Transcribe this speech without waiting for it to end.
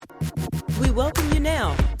We welcome you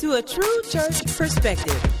now to A True Church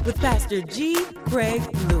Perspective with Pastor G. Craig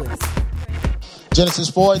Lewis. Genesis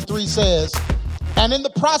 4:3 says, "And in the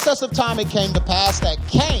process of time it came to pass that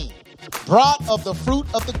Cain brought of the fruit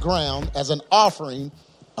of the ground as an offering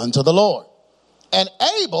unto the Lord. And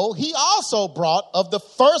Abel he also brought of the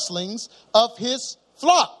firstlings of his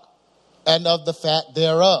flock and of the fat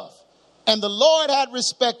thereof. And the Lord had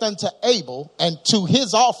respect unto Abel and to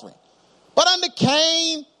his offering. But unto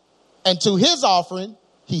Cain and to his offering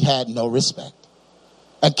he had no respect.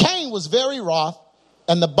 And Cain was very wroth,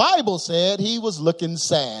 and the Bible said he was looking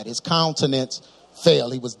sad. His countenance fell.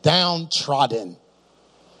 He was downtrodden.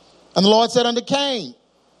 And the Lord said unto Cain,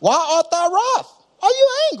 Why art thou wroth? Why are you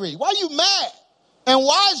angry? Why are you mad? And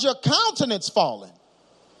why is your countenance fallen?"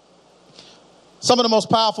 Some of the most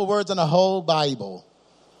powerful words in the whole Bible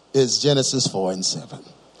is Genesis 4:7.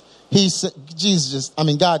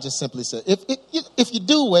 God just simply said, if you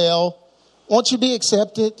do well, won't you be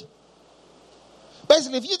accepted?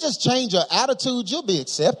 Basically, if you just change your attitude, you'll be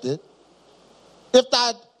accepted.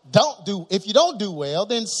 If you don't do well,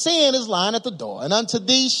 then sin is lying at the door. And unto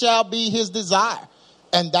thee shall be his desire,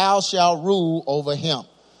 and thou shalt rule over him.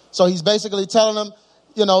 So he's basically telling them,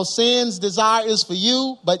 sin's desire is for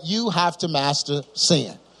you, but you have to master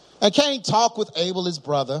sin. And Cain talked with Abel, his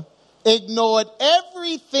brother, ignored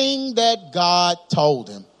everything that God told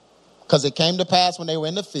him. Because it came to pass when they were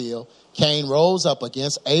in the field, Cain rose up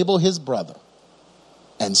against Abel, his brother,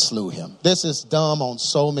 and slew him. This is dumb on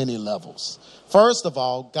so many levels. First of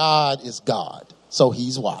all, God is God, so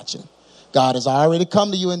he's watching. God has already come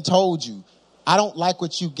to you and told you, I don't like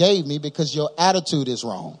what you gave me because your attitude is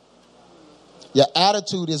wrong. Your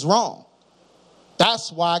attitude is wrong.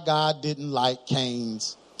 That's why God didn't like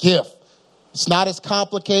Cain's gift. It's not as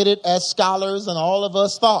complicated as scholars and all of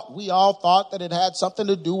us thought. We all thought that it had something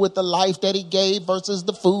to do with the life that he gave versus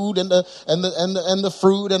the food and the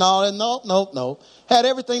fruit and all that. No. Had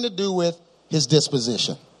everything to do with his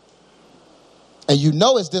disposition. And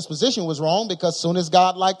his disposition was wrong because as soon as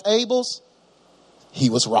God liked Abel's, he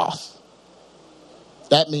was wroth.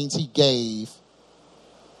 That means he gave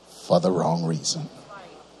for the wrong reason.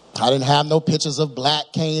 I didn't have no pictures of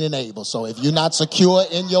black Cain and Abel. So if you're not secure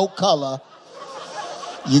in your color,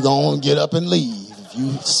 you're going to get up and leave. If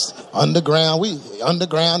you underground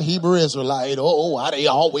Hebrew Israelite, why they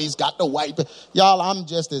always got the white. Y'all, I'm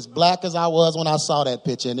just as black as I was when I saw that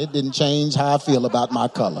picture, and it didn't change how I feel about my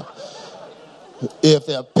color. If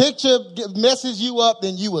a picture messes you up,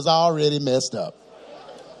 then you was already messed up.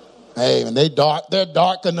 Hey, and they're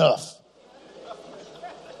dark enough.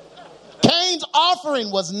 Cain's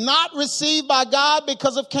offering was not received by God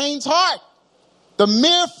because of Cain's heart. The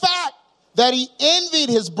mere fact that he envied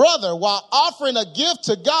his brother while offering a gift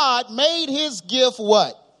to God made his gift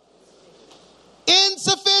what?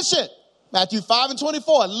 Insufficient. Matthew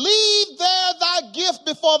 5:24. "Leave there thy gift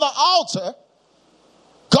before the altar.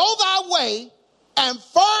 Go thy way and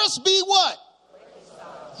first be what?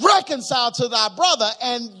 Reconciled to thy brother,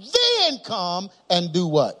 and then come and do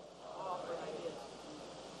what?"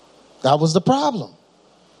 That was the problem.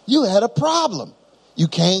 You had a problem. You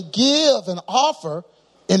can't give and offer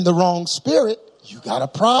in the wrong spirit. You got a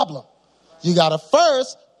problem. You got to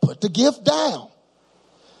first put the gift down.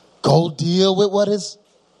 Go deal with what is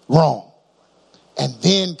wrong. And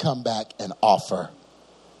then come back and offer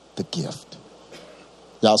the gift.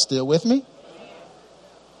 Y'all still with me?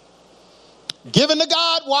 Giving to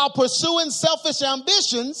God while pursuing selfish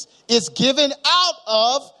ambitions is given out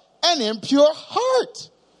of an impure heart.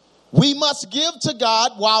 We must give to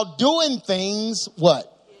God while doing things,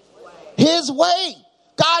 what? His way.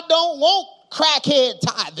 God don't want crackhead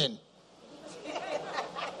tithing.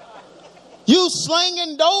 You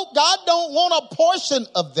slinging dope, God don't want a portion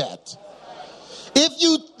of that. If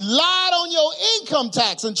you lied on your income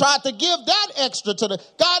tax and tried to give that extra to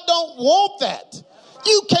God don't want that.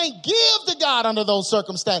 You can't give to God under those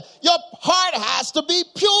circumstances. Your heart has to be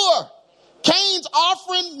pure. Cain's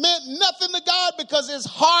offering meant nothing to God because his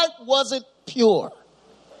heart wasn't pure.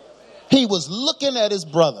 He was looking at his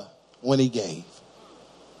brother when he gave.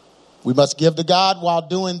 We must give to God while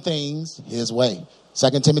doing things his way.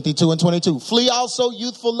 2 Timothy 2:22. "Flee also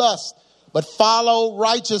youthful lust, but follow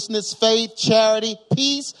righteousness, faith, charity,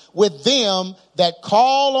 peace with them that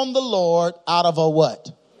call on the Lord out of a what?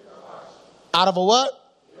 Out of a what?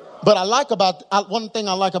 But one thing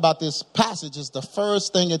I like about this passage is the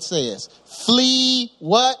first thing it says. Flee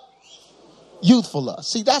what? Youthful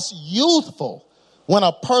lust. See, that's youthful when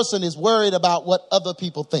a person is worried about what other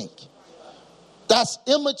people think. That's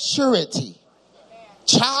immaturity,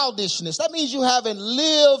 childishness. That means you haven't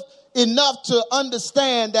lived enough to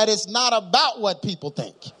understand that it's not about what people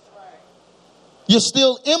think. You're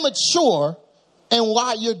still immature in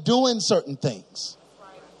why you're doing certain things.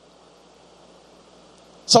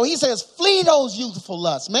 So he says, flee those youthful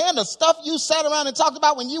lusts. Man, the stuff you sat around and talked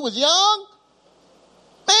about when you was young,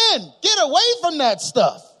 man, get away from that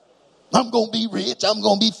stuff. I'm going to be rich. I'm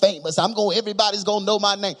going to be famous. Everybody's going to know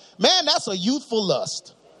my name. Man, that's a youthful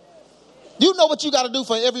lust. You know what you got to do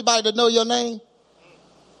for everybody to know your name?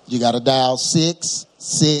 You got to dial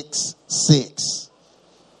 666.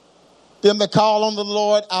 Them that call on the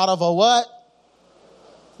Lord out of a what?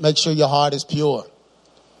 Make sure your heart is pure.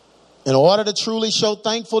 In order to truly show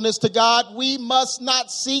thankfulness to God, we must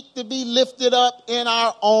not seek to be lifted up in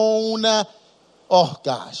our own.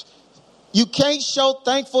 You can't show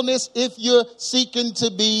thankfulness if you're seeking to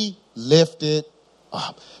be lifted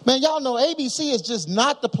up. Man, y'all know ABC is just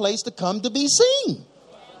not the place to come to be seen.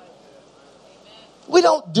 We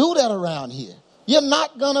don't do that around here. You're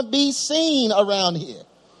not going to be seen around here.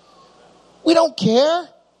 We don't care.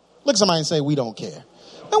 Look at somebody and say, we don't care.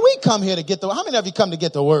 And we come here to get how many of you come to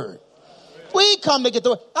get the word? We come to get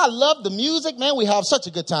the word. I love the music, man. We have such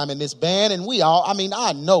a good time in this band. And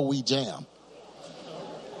I know we jam.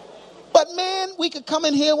 But man, we could come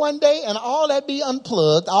in here one day and all that be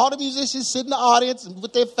unplugged. All the musicians sit in the audience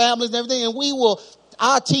with their families and everything. And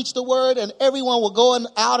I'll teach the word and everyone will go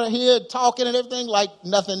out of here talking and everything like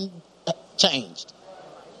nothing changed.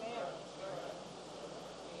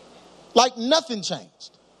 Like nothing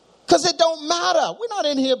changed. Because it don't matter. We're not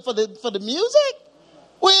in here for the music.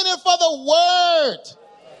 We're in here for the word.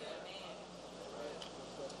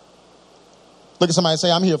 Look at somebody and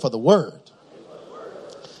say, I'm here for the word.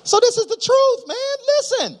 So this is the truth, man.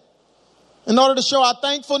 Listen. In order to show our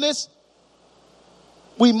thankfulness,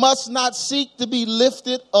 we must not seek to be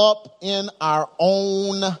lifted up in our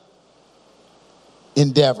own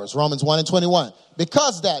endeavors. Romans 1:21.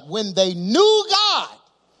 Because that when they knew God,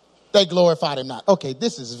 they glorified him not. Okay,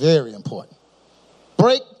 this is very important.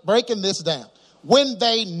 Breaking this down. When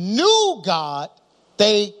they knew God,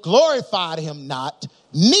 they glorified him not,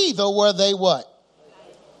 neither were they what?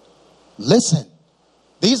 Listen,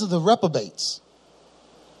 these are the reprobates.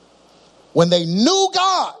 When they knew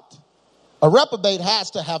God, a reprobate has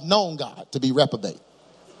to have known God to be reprobate.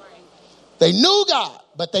 They knew God,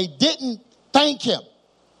 but they didn't thank him.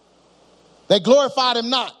 They glorified him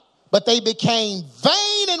not, but they became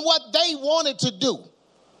vain in what they wanted to do.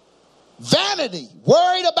 Vanity,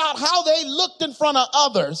 worried about how they looked in front of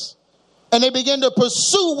others, and they began to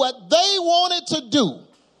pursue what they wanted to do.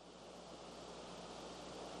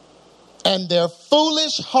 And their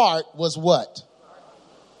foolish heart was what?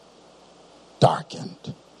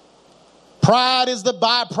 Darkened. Pride is the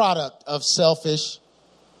byproduct of selfish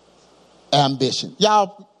ambition.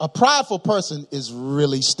 Y'all, a prideful person is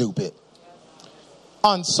really stupid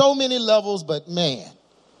on so many levels, but man,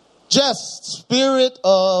 just spirit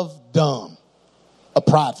of dumb, a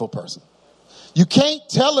prideful person. You can't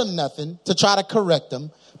tell them nothing to try to correct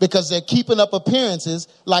them because they're keeping up appearances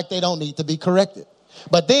like they don't need to be corrected.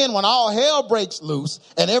 But then when all hell breaks loose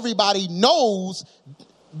and everybody knows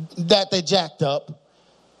that they jacked up,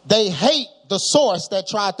 they hate the source that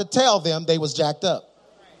tried to tell them they was jacked up.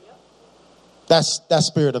 That's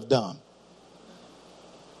spirit of dumb.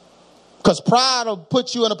 Because pride will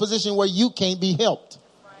put you in a position where you can't be helped.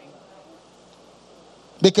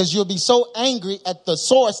 Because you'll be so angry at the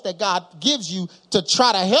source that God gives you to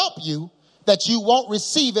try to help you that you won't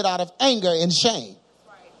receive it out of anger and shame.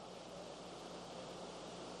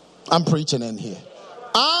 I'm preaching in here.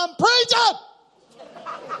 I'm preaching.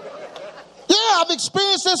 Yeah, I've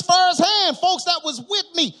experienced this firsthand. Folks that was with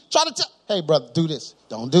me try to tell, hey, brother, do this.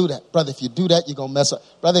 Don't do that. Brother, if you do that, you're going to mess up.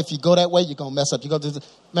 Brother, if you go that way, you're going to mess up. You're going to do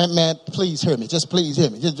this. Man, please hear me. Just please hear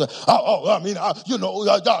me. Just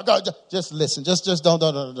listen. Just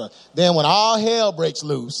don't. Then when all hell breaks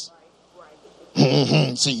loose,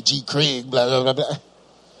 C.G. Craig, blah, blah, blah, blah.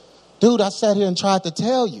 Dude, I sat here and tried to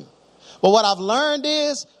tell you. But what I've learned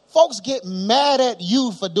is folks get mad at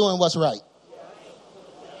you for doing what's right.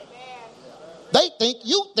 They think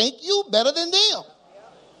you better than them.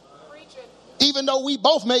 Even though we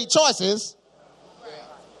both made choices.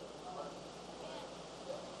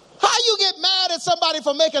 How you get mad at somebody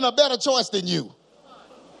for making a better choice than you?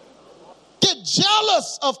 Get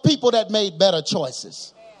jealous of people that made better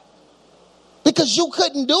choices. Because you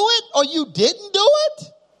couldn't do it or you didn't do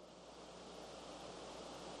it?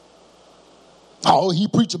 Oh, he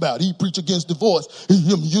preach against divorce.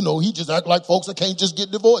 He just act like folks that can't just get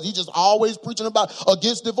divorced. He just always preaching about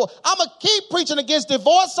against divorce. I'm going to keep preaching against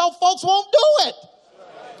divorce so folks won't do it.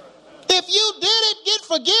 If you did it, get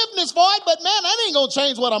forgiveness for it. But man, that ain't going to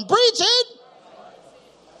change what I'm preaching.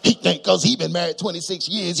 He think because he been married 26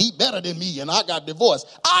 years, he better than me and I got divorced.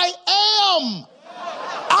 I am.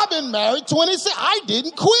 I've been married 26. I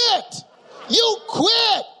didn't quit. You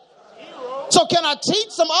quit. So can I teach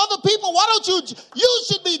some other people? Why don't you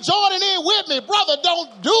should be joining in with me. Brother,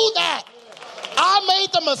 don't do that. I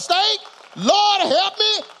made the mistake. Lord help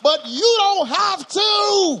me, but you don't have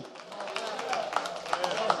to.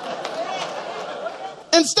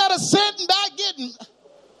 Instead of sitting back getting,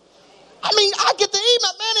 I get the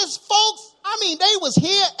email, man, it's folks, they was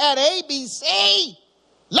here at ABC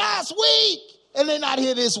last week, and they're not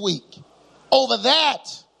here this week over that.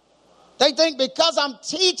 They think because I'm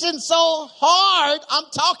teaching so hard, I'm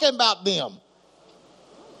talking about them.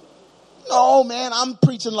 No, man, I'm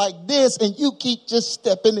preaching like this, and you keep just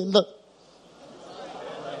stepping in the...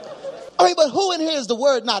 but who in here is the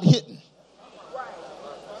word not hitting?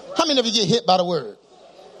 How many of you get hit by the word?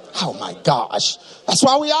 Oh, my gosh. That's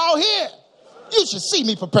why we all here. You should see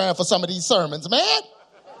me preparing for some of these sermons, man.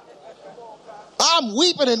 I'm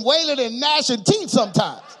weeping and wailing and gnashing teeth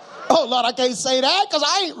sometimes. Oh, Lord, I can't say that because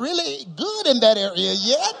I ain't really good in that area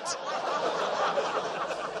yet.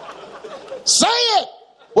 Say it.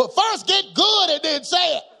 Well, first get good and then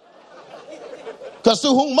say it. Because to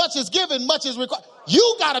whom much is given, much is required.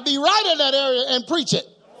 You got to be right in that area and preach it.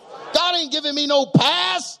 God ain't giving me no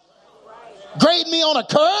pass. Grading me on a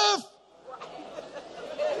curve.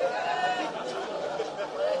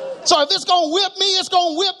 So if it's going to whip me, it's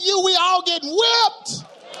going to whip you. We all getting whipped.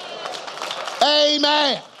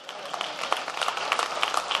 Amen.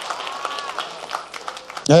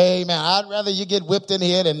 Amen. I'd rather you get whipped in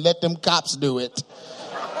here than let them cops do it.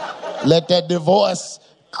 Let that divorce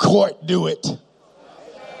court do it.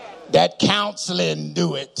 That counseling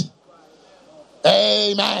do it.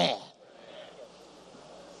 Amen.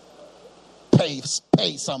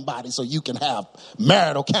 Pay somebody so you can have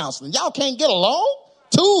marital counseling. Y'all can't get along?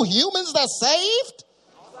 Two humans that's saved?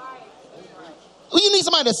 You need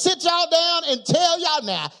somebody to sit y'all down and tell y'all,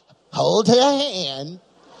 now, hold her hand.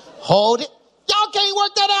 Hold it. Y'all can't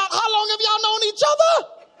work that out. How long have y'all known each other?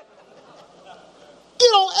 You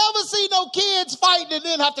don't ever see no kids fighting and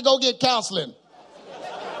then have to go get counseling.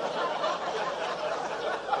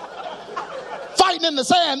 Fighting in the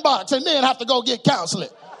sandbox and then have to go get counseling.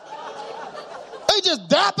 They just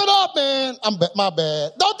dap it up, man. My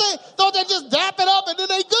bad. Don't they just dap it up and then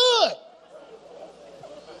they good?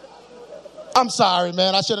 I'm sorry,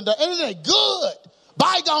 man. I shouldn't have done it. And then they good.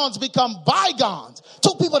 Bygones become bygones.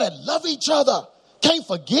 Two people that love each other can't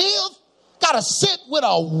forgive. Got to sit with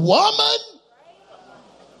a woman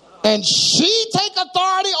and she take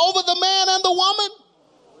authority over the man and the woman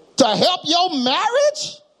to help your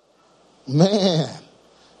marriage? Man,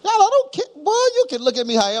 y'all, I don't care. Boy, you can look at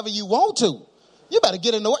me however you want to. You better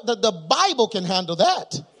get in the Bible can handle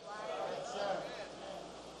that.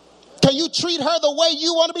 Can you treat her the way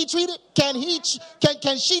you want to be treated? Can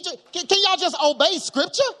y'all just obey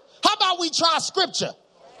scripture? How about we try scripture?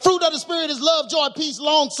 Fruit of the Spirit is love, joy, peace,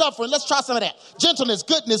 long suffering. Let's try some of that. Gentleness,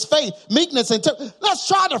 goodness, faith, meekness, and let's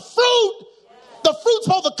try the fruit. The fruit's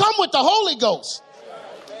supposed to come with the Holy Ghost.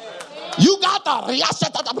 You got you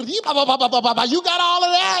got all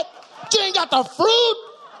of that. You ain't got the fruit.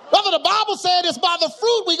 Whether the Bible said it's by the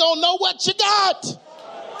fruit, we gonna know what you got.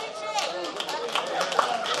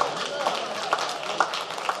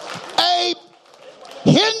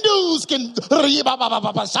 Hindus can,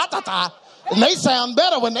 and they sound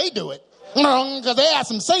better when they do it. Because they have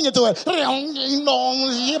some singing to it.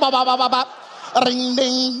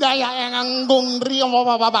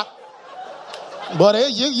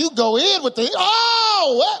 But you go in with the,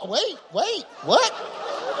 oh, wait, what?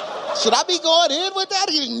 Should I be going in with that?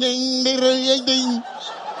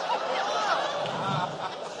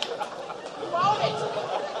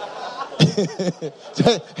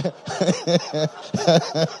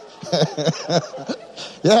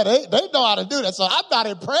 Yeah, they know how to do that. So I'm not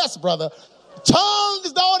impressed, brother.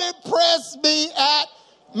 Tongues don't impress me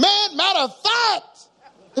matter of fact,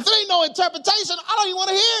 if there ain't no interpretation, I don't even want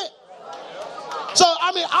to hear it. So,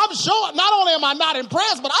 I'm sure, not only am I not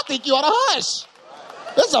impressed, but I think you ought to hush.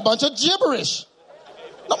 This is a bunch of gibberish.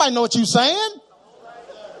 Nobody know what you're saying.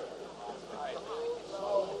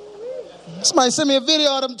 Somebody sent me a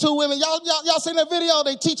video of them two women. Y'all seen that video?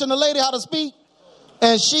 They teaching the lady how to speak.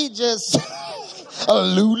 And she just,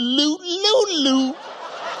 loo, loo, loo, loo.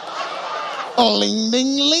 Ling,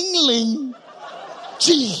 ling, ling, ling.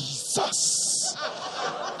 Jesus.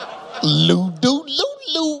 Loo, doo, loo,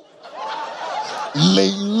 loo.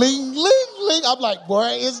 Ling, ling, ling, ling. I'm like,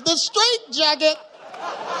 where is the straight jacket?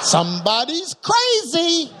 Somebody's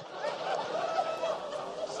crazy.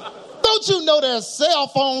 Don't you know there's cell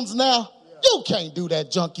phones now? You can't do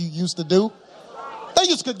that junk you used to do. They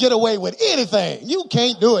used to get away with anything. You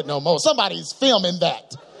can't do it no more. Somebody's filming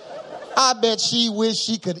that. I bet she wished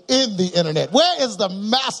she could end the internet. Where is the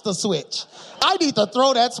master switch? I need to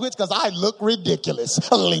throw that switch because I look ridiculous.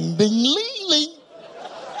 Ling, ding, ling, ling.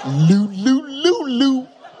 Loo, loo, loo, loo.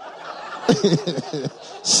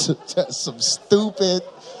 Some stupid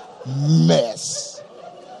mess.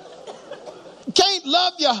 Can't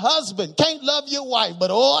love your husband, can't love your wife, but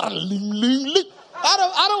I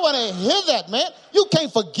don't want to hear that, man. You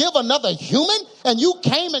can't forgive another human, and you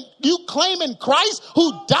claiming Christ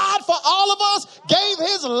who died for all of us, gave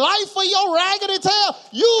his life for your raggedy tail.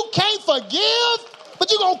 You can't forgive, but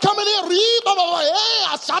you gonna come in here,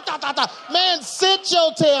 man, sit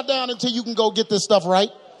your tail down until you can go get this stuff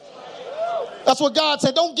right. That's what God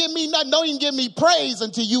said. Don't give me nothing. Don't even give me praise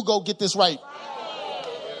until you go get this right.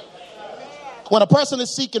 When a person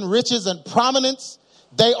is seeking riches and prominence,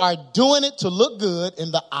 they are doing it to look good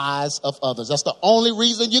in the eyes of others. That's the only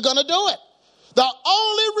reason you're going to do it. The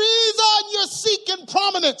only reason you're seeking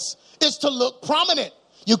prominence is to look prominent.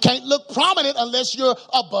 You can't look prominent unless you're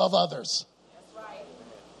above others.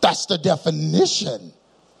 That's the definition.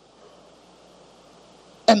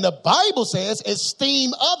 And the Bible says,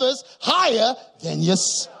 esteem others higher than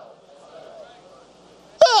yourself.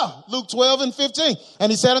 Luke 12:15.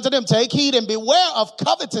 And he said unto them, take heed and beware of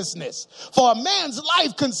covetousness. For a man's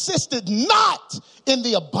life consisted not in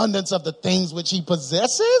the abundance of the things which he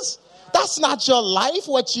possesses. That's not your life,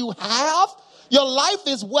 what you have. Your life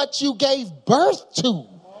is what you gave birth to.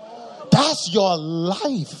 That's your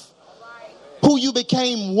life. Who you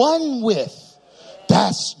became one with.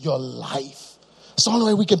 That's your life. It's the only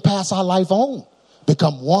way we can pass our life on.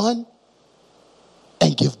 Become one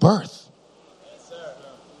and give birth.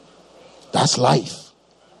 That's life.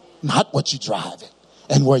 Not what you drive it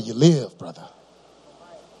and where you live, brother.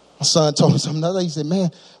 My son told me something other. He said,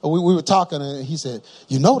 man, we were talking and he said,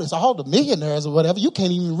 you notice all the millionaires or whatever, you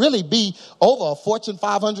can't even really be over a Fortune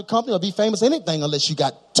 500 company or be famous anything unless you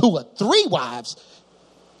got 2 or 3 wives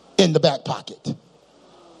in the back pocket.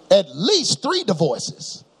 At least 3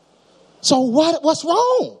 divorces. So what's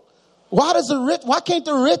wrong? Why can't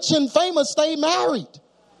the rich and famous stay married?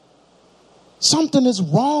 Something is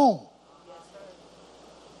wrong.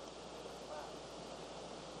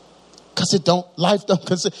 Because life don't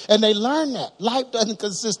consist. And they learn that. Life doesn't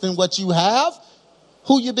consist in what you have,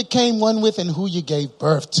 who you became one with, and who you gave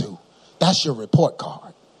birth to. That's your report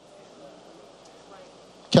card.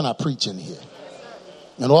 Can I preach in here?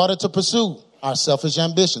 In order to pursue our selfish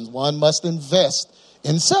ambitions, one must invest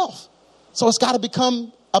in self. So it's got to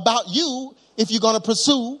become about you if you're going to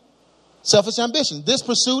pursue selfish ambition. This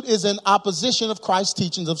pursuit is in opposition of Christ's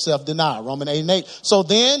teachings of self-denial. Romans 8:8. So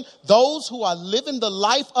then, those who are living the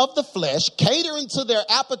life of the flesh, catering to their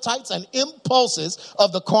appetites and impulses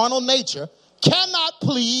of the carnal nature, cannot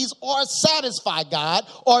please or satisfy God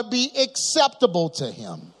or be acceptable to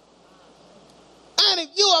him. And if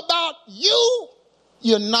you're about you,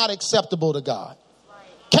 you're not acceptable to God.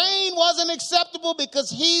 Cain wasn't acceptable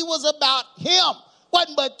because he was about him.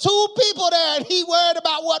 Wasn't but 2 people there and he worried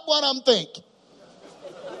about what one of them think.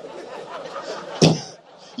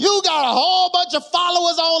 You got a whole bunch of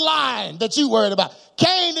followers online that you worried about.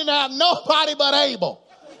 Cain didn't have nobody but Abel.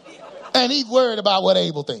 And he's worried about what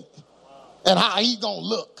Abel thinks. And how he's going to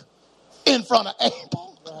look in front of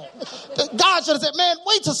Abel. God should have said, man,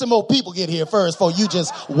 wait till some more people get here first before you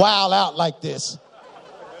just wild out like this.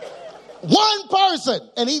 One person,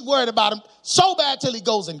 and he's worried about him so bad till he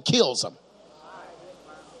goes and kills him.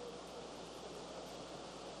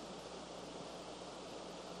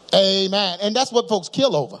 Amen. And that's what folks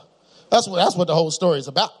kill over. That's what the whole story is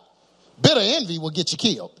about. Bitter envy will get you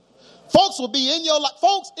killed. Folks will be in your life.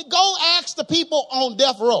 Folks, go ask the people on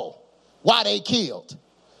death row why they killed.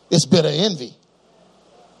 It's bitter envy.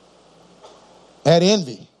 That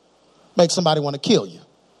envy makes somebody want to kill you.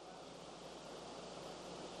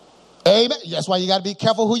 Amen. That's why you got to be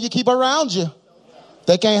careful who you keep around you.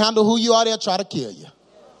 They can't handle who you are. They'll try to kill you.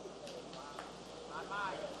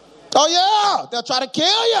 Oh, yeah. They'll try to kill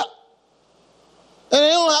you. And they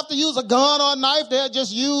don't have to use a gun or a knife. They'll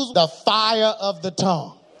just use the fire of the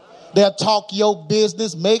tongue. They'll talk your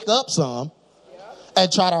business, make up some,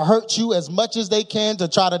 and try to hurt you as much as they can to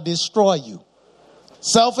try to destroy you.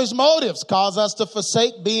 Selfish motives cause us to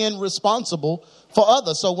forsake being responsible for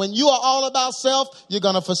others. So when you are all about self, you're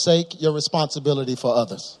going to forsake your responsibility for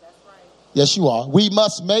others. That's right. Yes, you are. We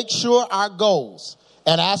must make sure our goals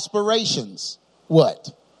and aspirations,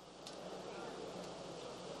 what?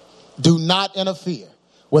 Do not interfere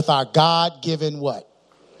with our God-given what?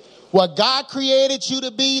 What God created you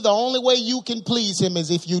to be, the only way you can please him is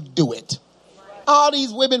if you do it. All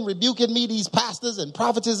these women rebuking me, these pastors and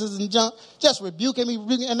prophetesses and junk, just rebuking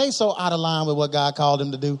me, and they so out of line with what God called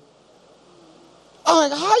them to do. I'm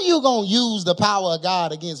like, how you going to use the power of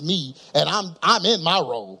God against me and I'm in my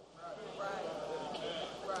role?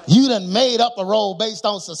 You done made up a role based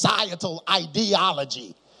on societal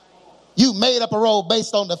ideology. You made up a role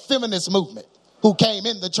based on the feminist movement who came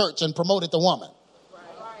in the church and promoted the woman.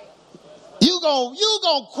 You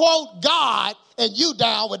gonna quote God and you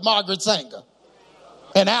down with Margaret Sanger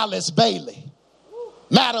and Alice Bailey,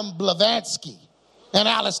 Madam Blavatsky, and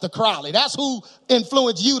Aleister Crowley. That's who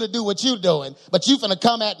influenced you to do what you're doing. But you finna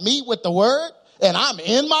come at me with the word and I'm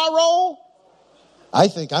in my role? I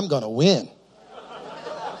think I'm gonna win.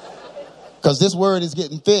 Because this word is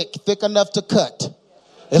getting thick enough to cut.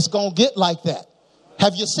 It's gonna get like that.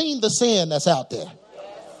 Have you seen the sin that's out there?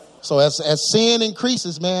 So as sin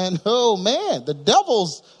increases, man, the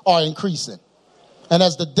devils are increasing. And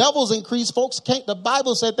as the devils increase, folks the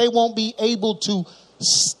Bible said they won't be able to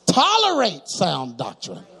tolerate sound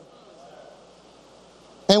doctrine.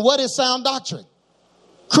 And what is sound doctrine?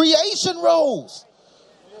 Creation roles.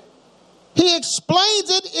 He explains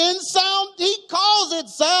it he calls it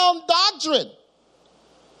sound doctrine.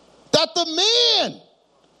 That the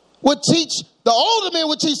older men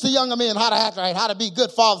would teach the younger men how to act right, how to be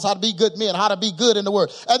good fathers, how to be good men, how to be good in the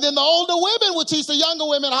word. And then the older women would teach the younger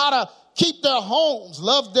women how to keep their homes,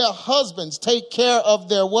 love their husbands, take care of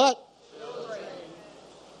their what? Children.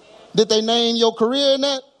 Did they name your career in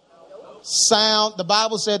that? Sound. The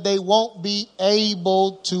Bible said they won't be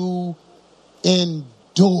able to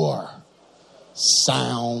endure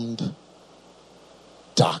sound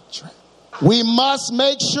doctrine. We must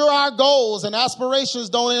make sure our goals and aspirations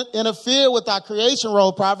don't interfere with our creation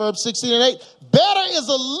role. Proverbs 16:8. Better is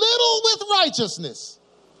a little with righteousness.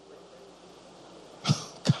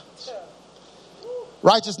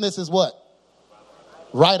 Righteousness is what?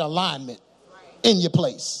 Right alignment in your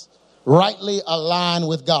place. Rightly aligned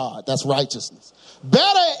with God. That's righteousness.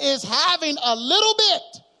 Better is having a little bit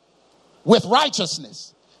with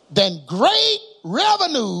righteousness than great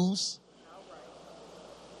revenues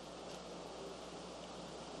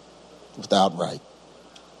without right.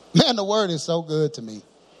 Man, the word is so good to me.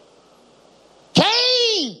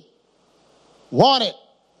 Cain wanted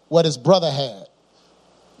what his brother had,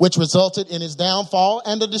 which resulted in his downfall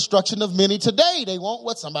and the destruction of many today. They want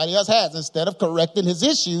what somebody else has. Instead of correcting his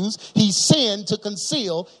issues, he sinned to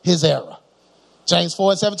conceal his error. James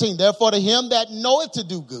 4:17. Therefore, to him that knoweth to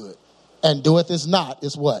do good and doeth is not,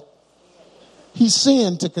 is what? He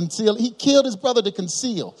sinned to conceal. He killed his brother to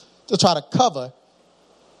conceal, to try to cover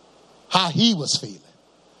how he was feeling.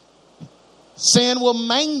 Sin will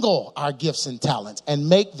mangle our gifts and talents and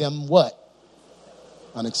make them what?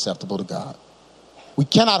 Unacceptable to God. We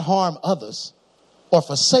cannot harm others or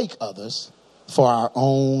forsake others for our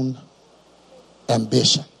own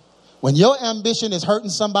ambition. When your ambition is hurting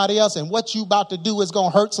somebody else and what you about to do is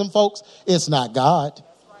going to hurt some folks, it's not God.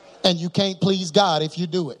 And you can't please God if you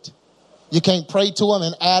do it. You can't pray to him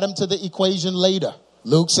and add him to the equation later.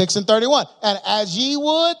 Luke 6:31. And as ye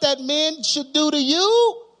would that men should do to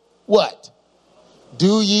you, what?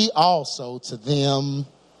 Do ye also to them.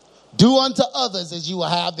 Do unto others as you will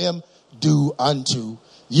have them do unto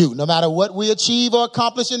you. No matter what we achieve or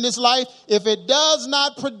accomplish in this life, if it does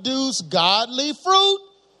not produce godly fruit,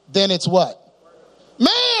 then it's what?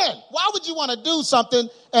 Man, why would you want to do something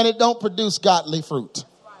and it don't produce godly fruit?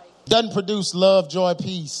 Doesn't produce love, joy,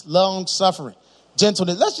 peace, long suffering,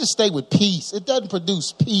 gentleness. Let's just stay with peace. It doesn't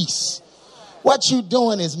produce peace. What you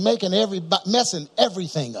doing is messing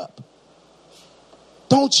everything up.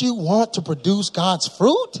 Don't you want to produce God's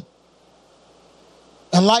fruit?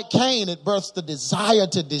 And like Cain, it births the desire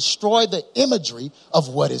to destroy the imagery of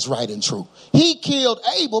what is right and true. He killed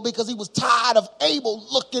Abel because he was tired of Abel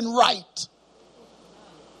looking right.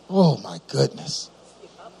 Oh my goodness.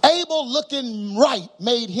 Abel looking right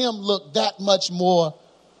made him look that much more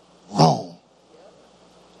wrong.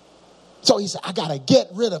 So he said, I got to get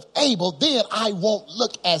rid of Abel, then I won't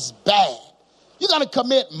look as bad. You're going to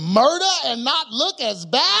commit murder and not look as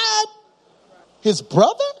bad? His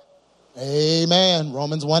brother? Amen.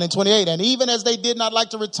 Romans 1:28. And even as they did not like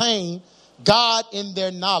to retain God in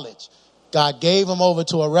their knowledge, God gave them over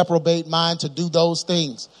to a reprobate mind to do those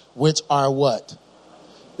things, which are what?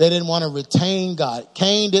 They didn't want to retain God.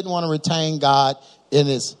 Cain didn't want to retain God in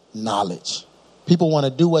his knowledge. People want to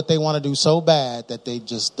do what they want to do so bad that they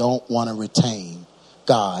just don't want to retain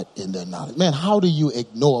God in their knowledge. Man, how do you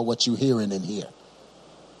ignore what you're hearing in here?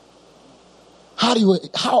 How do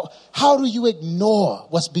you ignore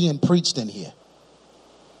what's being preached in here?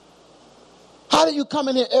 How do you come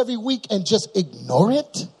in here every week and just ignore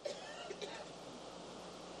it?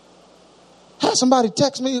 had somebody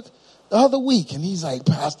text me the other week, and he's like,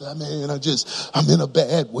 Pastor, man, I'm in a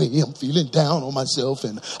bad way. I'm feeling down on myself,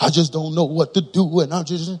 and I just don't know what to do. And I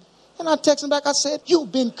texted him back. I said,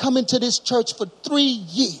 you've been coming to this church for 3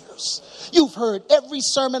 years. You've heard every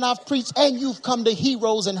sermon I've preached, and you've come to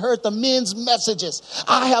Heroes and heard the men's messages.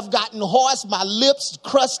 I have gotten hoarse, my lips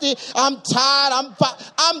crusty. I'm tired.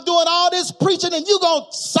 I'm doing all this preaching, and you gonna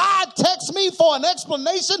side text me for an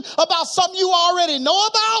explanation about something you already know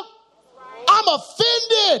about? I'm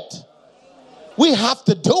offended. We have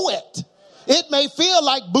to do it. It may feel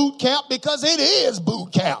like boot camp because it is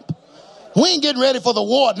boot camp. We ain't getting ready for the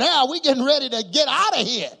war now. We're getting ready to get out of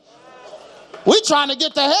here. We're trying to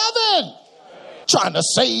get to heaven. Trying to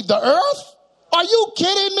save the earth? Are you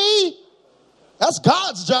kidding me? That's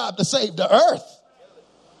God's job to save the earth.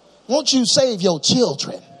 Won't you save your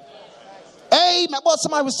children? Hey, well,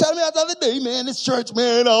 somebody was telling me the other day, man, this church,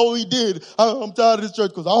 man, all we did, I'm tired of this church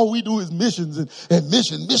because all we do is missions and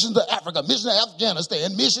missions to Africa, mission to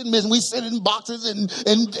Afghanistan, mission. We send in boxes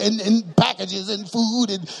and packages and food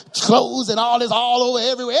and clothes and all this all over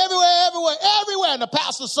everywhere. And the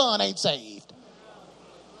pastor's son ain't saved.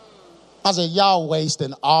 I said, y'all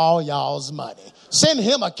wasting all y'all's money. Send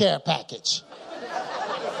him a care package.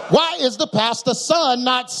 Why is the pastor's son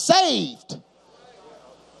not saved?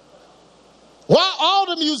 Why all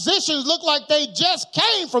the musicians look like they just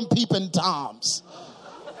came from Peeping Toms?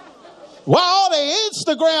 Why all the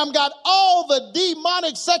Instagram got all the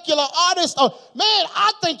demonic secular artists? Oh, man,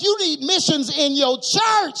 I think you need missions in your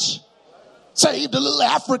church. Save the little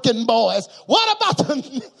African boys. What about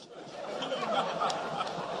the...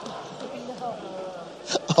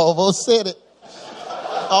 Almost said it.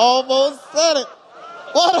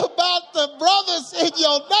 What about the brothers in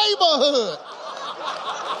your neighborhood?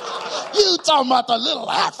 You talking about the little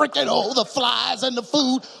African, the flies and the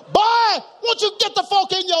food. Boy, won't you get the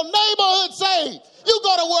folk in your neighborhood saved? You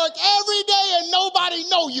go to work every day and nobody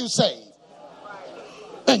know you saved.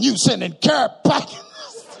 And you sending care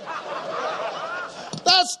packages.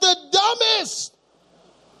 That's the dumbest.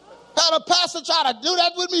 Had a pastor try to do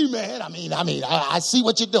that with me, man. I see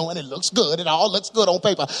what you're doing. It looks good. It all looks good on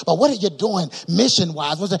paper. But what are you doing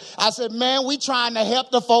mission-wise? I said, man, we trying to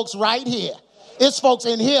help the folks right here. It's folks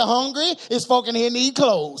in here hungry. It's folks in here need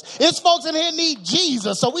clothes. It's folks in here need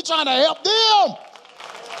Jesus. So we trying to help them.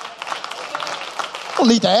 I don't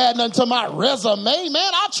need to add nothing to my resume,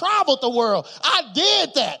 man. I traveled the world. I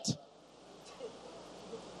did that.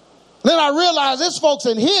 Then I realized this folks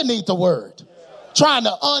in here need the word. Trying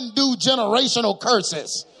to undo generational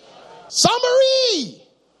curses. Summary.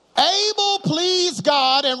 Abel pleased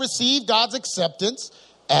God and received God's acceptance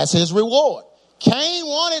as his reward. Cain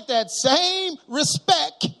wanted that same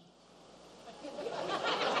respect.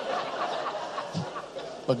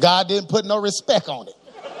 But God didn't put no respect on it.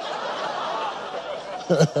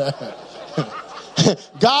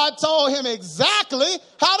 God told him exactly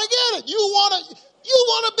how to get it. You want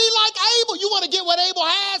to be like Abel. You want to get what Abel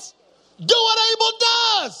has? Do what Abel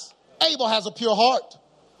does. Abel has a pure heart.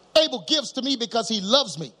 Abel gives to me because he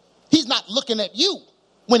loves me. He's not looking at you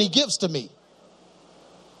when he gives to me.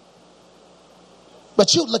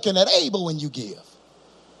 But you're looking at Abel when you give.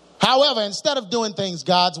 However, instead of doing things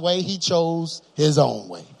God's way, he chose his own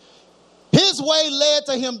way. His way led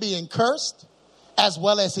to him being cursed, as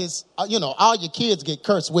well as his, all your kids get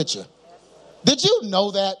cursed with you. Did you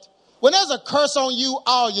know that? When there's a curse on you,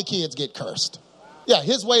 all your kids get cursed. Yeah,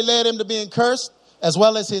 his way led him to being cursed, as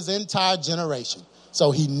well as his entire generation.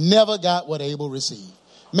 So he never got what Abel received.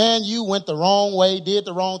 Man, you went the wrong way, did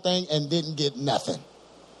the wrong thing, and didn't get nothing.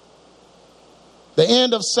 The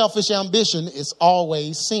end of selfish ambition is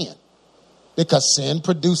always sin, because sin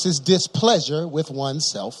produces displeasure with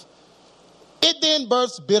oneself. It then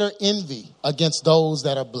births bitter envy against those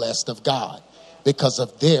that are blessed of God because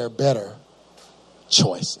of their better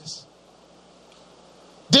choices.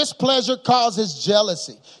 Displeasure causes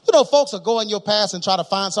jealousy. Folks will go in your past and try to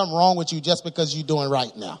find something wrong with you just because you're doing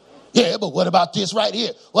right now. Yeah, but what about this right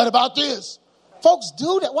here? What about this? Folks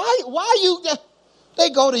do that. Why they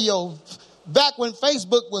go to your... Back when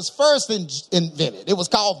Facebook was first invented, it was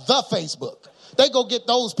called the Facebook. They go get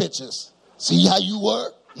those pictures. See how you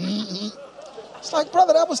work? Mm-hmm. It's like,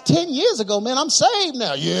 brother, that was 10 years ago, man. I'm saved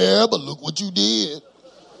now. Yeah, but look what you did.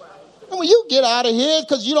 And when you get out of here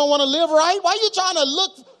because you don't want to live right, why are you trying to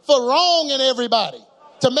look for wrong in everybody?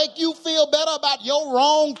 To make you feel better about your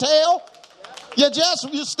wrong tale?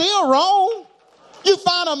 You're still wrong. You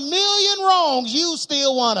find 1,000,000 wrongs, you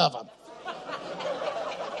still one of them.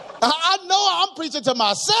 I know I'm preaching to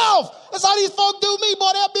myself. That's how these folk do me,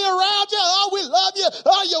 boy. They'll be around you. Oh, we love you.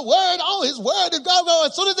 Oh, your word. Oh, his word is go.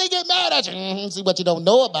 As soon as they get mad at you, see what you don't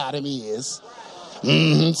know about him is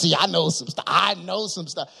See, I know some stuff. I know some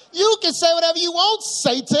stuff. You can say whatever you want,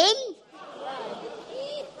 Satan.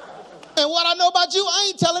 And what I know about you, I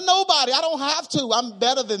ain't telling nobody. I don't have to. I'm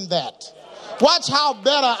better than that. Watch how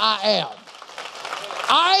better I am.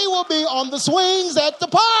 I will be on the swings at the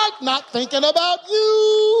park, not thinking about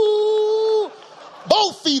you.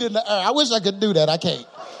 Both feet in the air. I wish I could do that. I can't.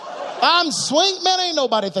 I'm swing. Man, ain't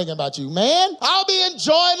nobody thinking about you, man. I'll be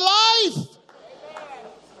enjoying life.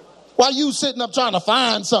 While you sitting up trying to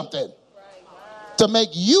find something to make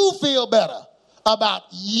you feel better about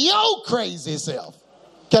your crazy self.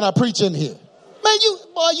 Can I preach in here? Man,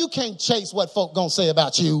 you can't chase what folk gonna say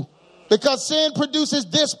about you. Because sin produces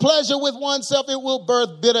displeasure with oneself, it will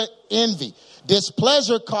birth bitter envy.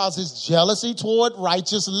 Displeasure causes jealousy toward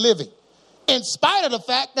righteous living, in spite of the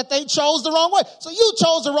fact that they chose the wrong way. So you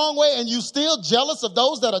chose the wrong way and you still jealous of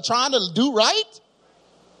those that are trying to do right?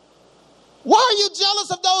 Why are you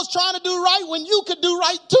jealous of those trying to do right when you could do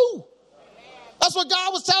right too? That's what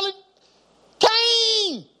God was telling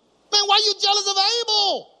Cain. Man, why are you jealous of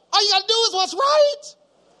Abel? All you got to do is what's right.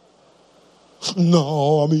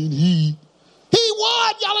 No, I mean, he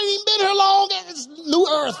what? Y'all ain't even been here long. It's new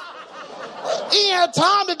earth. He ain't had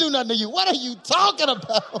time to do nothing to you. What are you talking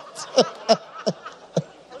about?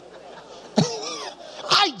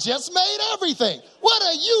 I just made everything. What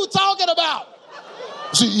are you talking about?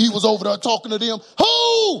 See, he was over there talking to them.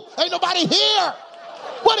 Who? Ain't nobody here.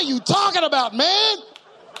 What are you talking about, man?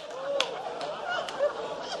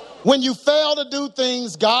 When you fail to do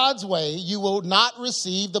things God's way, you will not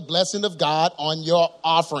receive the blessing of God on your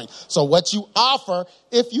offering. So what you offer,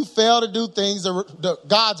 if you fail to do things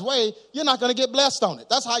God's way, you're not going to get blessed on it.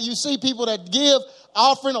 That's how you see people that give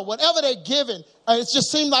offering or whatever they're giving. It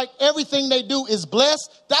just seems like everything they do is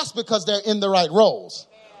blessed. That's because they're in the right roles.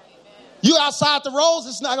 You outside the roles,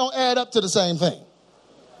 it's not going to add up to the same thing.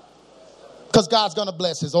 Because God's going to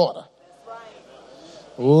bless his order.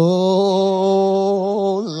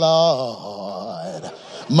 Oh, Lord.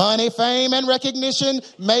 Money, fame, and recognition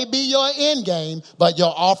may be your end game, but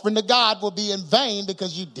your offering to God will be in vain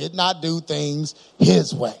because you did not do things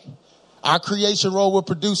his way. Our creation role will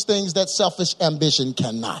produce things that selfish ambition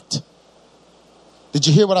cannot. Did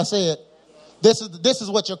you hear what I said? This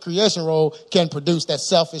is what your creation role can produce that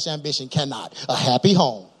selfish ambition cannot. A happy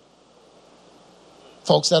home.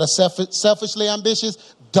 Folks that are selfishly ambitious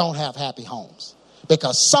don't have happy homes.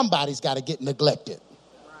 Because somebody's got to get neglected.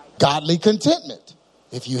 Godly contentment.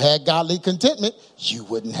 If you had godly contentment, you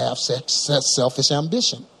wouldn't have such selfish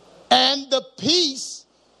ambition. And peace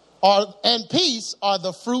are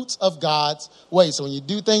the fruits of God's way. So when you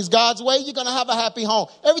do things God's way, you're going to have a happy home.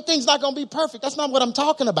 Everything's not going to be perfect. That's not what I'm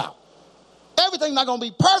talking about. Everything's not going to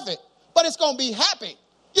be perfect, but it's going to be happy.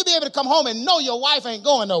 You'll be able to come home and know your wife ain't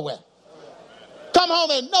going nowhere. Come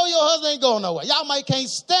home and know your husband ain't going nowhere. Y'all might can't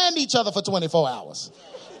stand each other for 24 hours.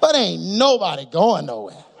 But ain't nobody going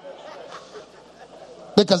nowhere.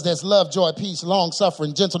 Because there's love, joy, peace,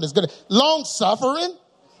 long-suffering, gentleness, good. Long-suffering?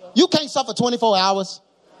 You can't suffer 24 hours.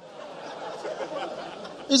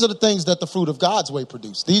 These are the things that the fruit of God's way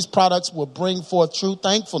produce. These products will bring forth true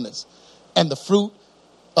thankfulness. And the fruit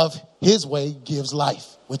of his way gives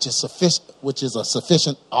life, which is a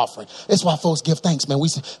sufficient offering. That's why folks give thanks, man.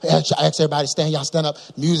 I ask everybody to stand, y'all stand up,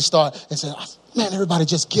 music start, and say, man, everybody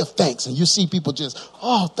just give thanks. And you see people just,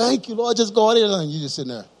 oh, thank you, Lord, just go out there. And you just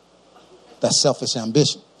sitting there. That's selfish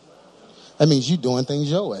ambition. That means you doing things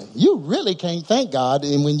your way. You really can't thank God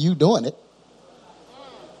when you doing it.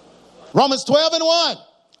 Romans 12:1.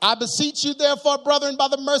 I beseech you, therefore, brethren, by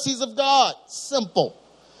the mercies of God. Simple.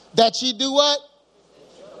 That ye do what?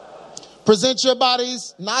 Present your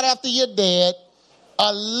bodies, not after you're dead,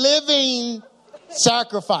 a living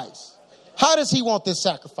sacrifice. How does he want this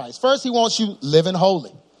sacrifice? First, he wants you living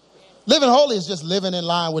holy. Living holy is just living in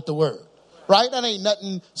line with the word, right? That ain't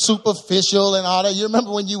nothing superficial and all that. You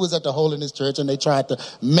remember when you was at the Holiness Church and they tried to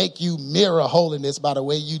make you mirror holiness by the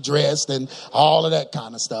way you dressed and all of that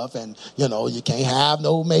kind of stuff. And, you can't have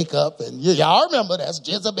no makeup. And y'all remember that's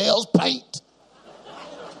Jezebel's paint.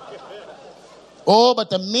 Oh, but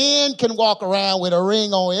the men can walk around with a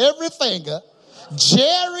ring on every finger,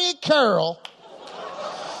 Jerry curl,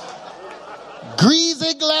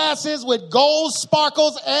 greasy glasses with gold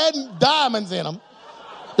sparkles and diamonds in them,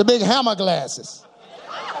 the big hammer glasses.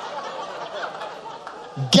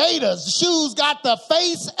 Gators, the shoes got the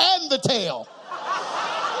face and the tail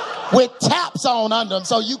with taps on under them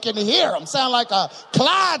so you can hear them. Sound like a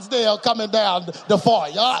Clydesdale coming down the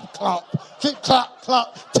foyer. Clomp, click, clop,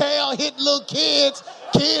 clomp. Tail hit little kids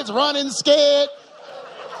running scared.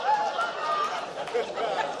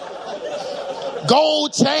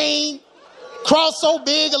 Gold chain. Cross so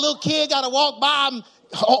big, a little kid got to walk by him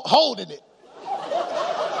holding it.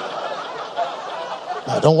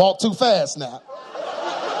 Now, don't walk too fast now.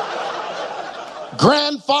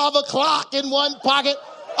 Grandfather clock in one pocket.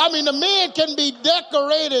 I mean, the men can be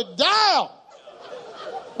decorated down,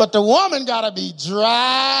 but the woman got to be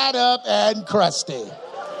dried up and crusty.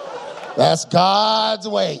 That's God's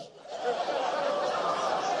way.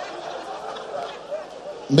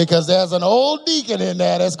 Because there's an old deacon in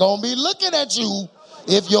there that's going to be looking at you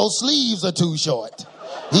if your sleeves are too short.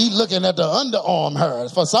 He's looking at the underarm hair.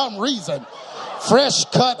 For some reason, fresh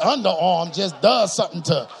cut underarm just does something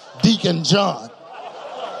to Deacon John.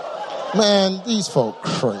 Man, these folk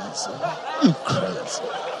crazy. You crazy.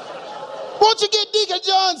 Won't you get Deacon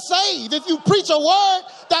John saved? If you preach a word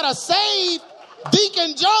that'll save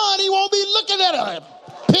Deacon John, he won't be looking at a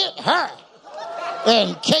pit hair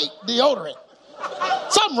and cake deodorant.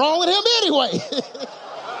 Something wrong with him anyway.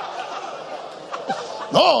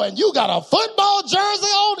 Oh, and you got a football jersey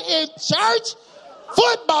on in church?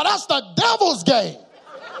 Football, that's the devil's game.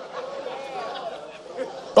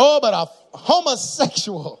 Oh, but a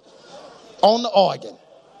homosexual on the organ.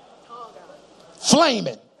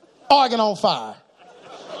 Flaming. Organ on fire.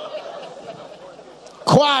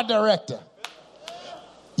 Choir director.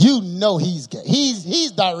 You know he's gay.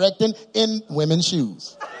 He's directing in women's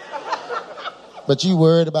shoes. But you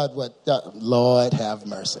worried about what? Lord have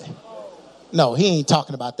mercy. No, he ain't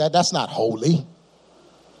talking about that. That's not holy.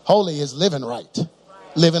 Holy is living right.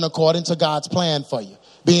 Living according to God's plan for you.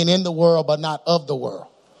 Being in the world, but not of the world.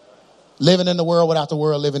 Living in the world without the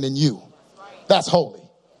world living in you. That's holy.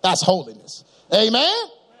 That's holiness. Amen?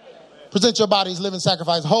 Present your bodies, living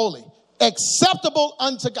sacrifice, holy. Acceptable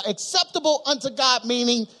unto God. Acceptable unto God,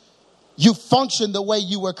 meaning you function the way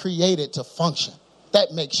you were created to function.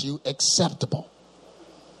 That makes you acceptable.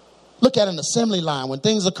 Look at an assembly line when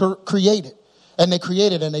things are created. And they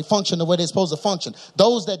created and they function the way they're supposed to function.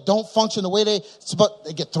 Those that don't function the way they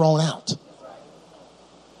get thrown out.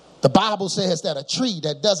 The Bible says that a tree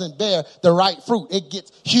that doesn't bear the right fruit, it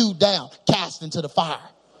gets hewed down, cast into the fire.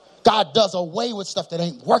 God does away with stuff that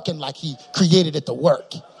ain't working like he created it to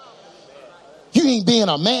work. You ain't being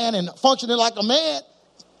a man and functioning like a man,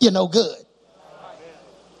 you're no good.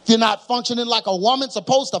 If you're not functioning like a woman's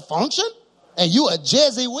supposed to function, and you a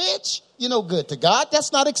Jezzy witch, you're no good to God.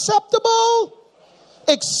 That's not acceptable.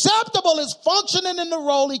 Acceptable is functioning in the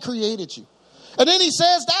role he created you. And then he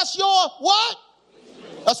says, that's your what?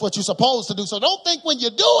 That's what you're supposed to do. So don't think when you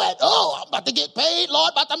do it, oh, I'm about to get paid,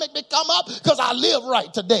 Lord, about to make me come up because I live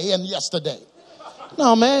right today and yesterday.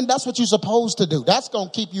 No, man, that's what you're supposed to do. That's going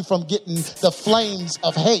to keep you from getting the flames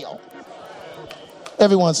of hell.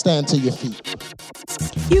 Everyone stand to your feet.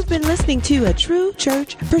 You've been listening to A True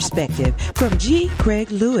Church Perspective from G. Craig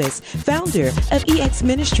Lewis, founder of EX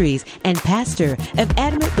Ministries and pastor of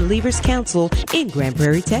Adamant Believers Council in Grand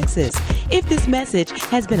Prairie, Texas. If this message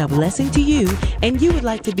has been a blessing to you and you would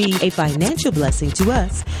like to be a financial blessing to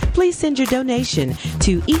us, please send your donation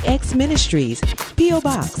to EX Ministries, P.O.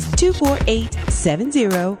 Box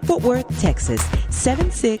 24870, Fort Worth, Texas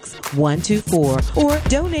 76124, or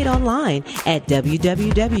donate online at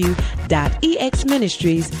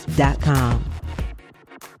www.exministries.com.